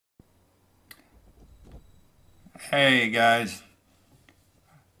Hey guys,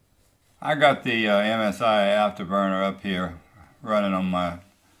 I got the MSI afterburner up here running on my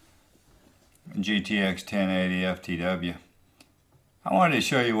GTX 1080 FTW. I wanted to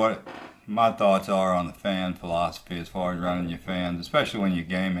show you what my thoughts are on the fan philosophy as far as running your fans, especially when you're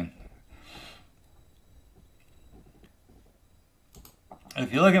gaming.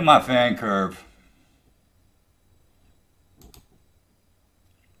 If you look at my fan curve,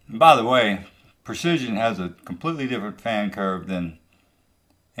 and by the way, Precision has a completely different fan curve than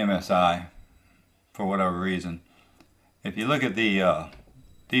MSI for whatever reason. If you look at the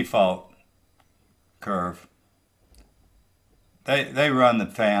default curve, they run the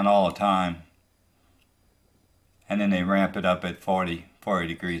fan all the time, and then they ramp it up at 40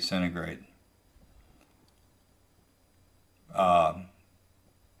 degrees centigrade.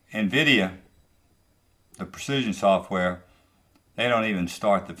 NVIDIA, the Precision software, they don't even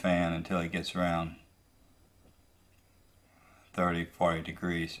start the fan until it gets around 30-40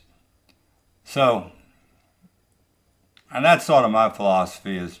 degrees. So, and that's sort of my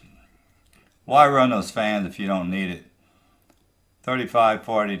philosophy is, why run those fans if you don't need it?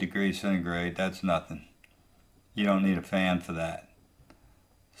 35-40 degrees centigrade, that's nothing. You don't need a fan for that.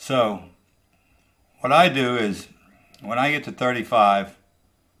 So, what I do is, when I get to 35,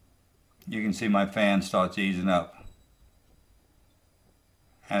 you can see my fan starts easing up.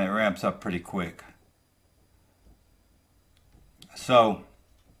 And it ramps up pretty quick. So,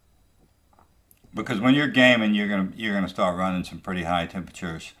 because when you're gaming, you're gonna start running some pretty high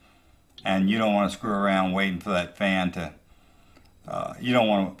temperatures, and you don't want to screw around waiting for that fan to. You don't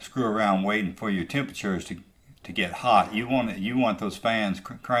want to screw around waiting for your temperatures to get hot. You want those fans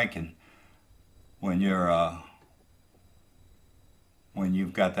cranking when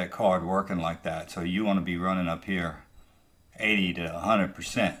you've got that card working like that. So you want to be running up here 80 to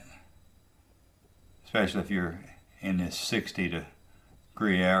 100%, especially if you're in this 60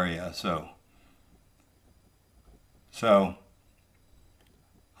 degree area. So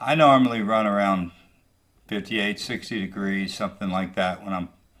I normally run around 58, 60 degrees, something like that when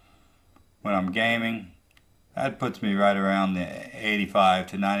I'm gaming. That puts me right around the 85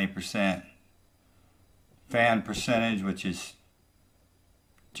 to 90% fan percentage, which is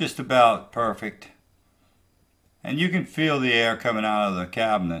just about perfect. And you can feel the air coming out of the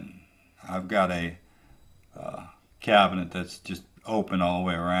cabinet. I've got a cabinet that's just open all the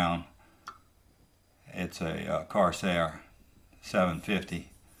way around. It's a Corsair 750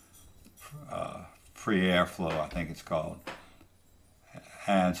 free airflow, I think it's called.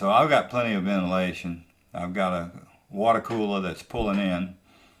 And so I've got plenty of ventilation. I've got a water cooler that's pulling in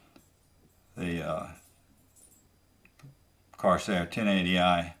the Corsair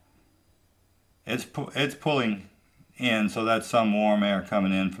 1080i. It's pulling in, so that's some warm air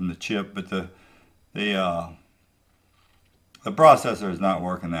coming in from the chip, but the processor is not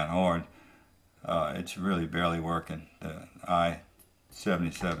working that hard. It's really barely working. The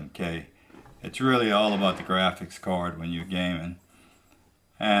i77K. It's really all about the graphics card when you're gaming.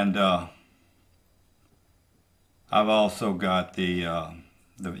 And I've also got the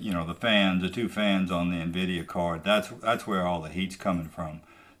fans, the two fans on the NVIDIA card. That's where all the heat's coming from.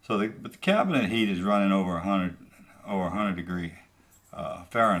 So but the cabinet heat is running over 100 degree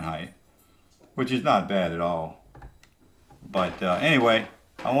Fahrenheit, which is not bad at all. But anyway,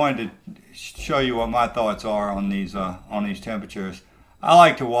 I wanted to show you what my thoughts are on these temperatures. I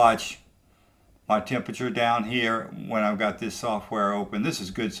like to watch my temperature down here when I've got this software open. This is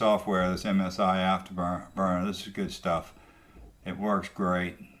good software, this MSI Afterburner. This is good stuff. It works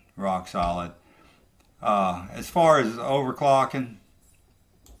great, rock solid. As far as overclocking,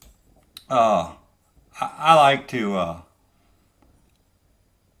 I like to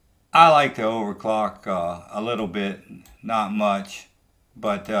overclock a little bit, not much,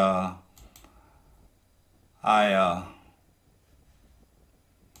 but I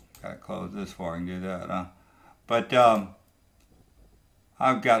gotta close this before I can do that. But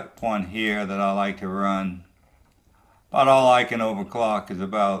I've got one here that I like to run. About all I can overclock is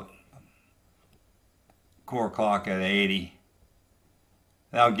about core clock at 80.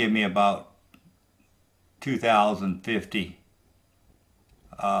 That'll give me about 2050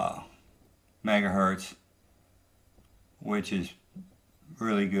 megahertz, which is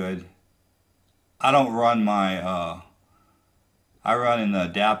really good. I don't run my I run in the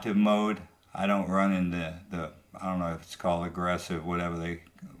adaptive mode. I don't run in the I don't know if it's called aggressive, whatever they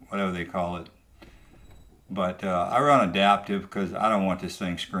call it. But I run adaptive because I don't want this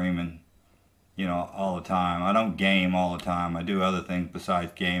thing screaming, all the time. I don't game all the time. I do other things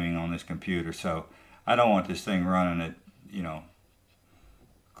besides gaming on this computer. So I don't want this thing running at,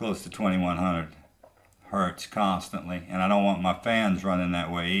 close to 2100 hertz constantly, and I don't want my fans running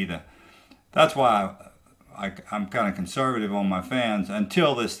that way either. That's why I'm kind of conservative on my fans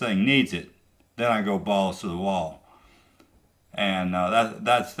until this thing needs it. Then I go balls to the wall, and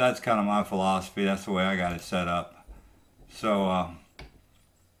that's kind of my philosophy. That's the way I got it set up. So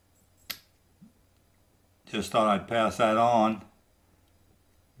just thought I'd pass that on,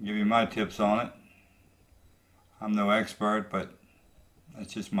 give you my tips on it. I'm no expert, but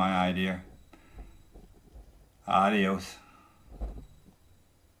that's just my idea. Adios.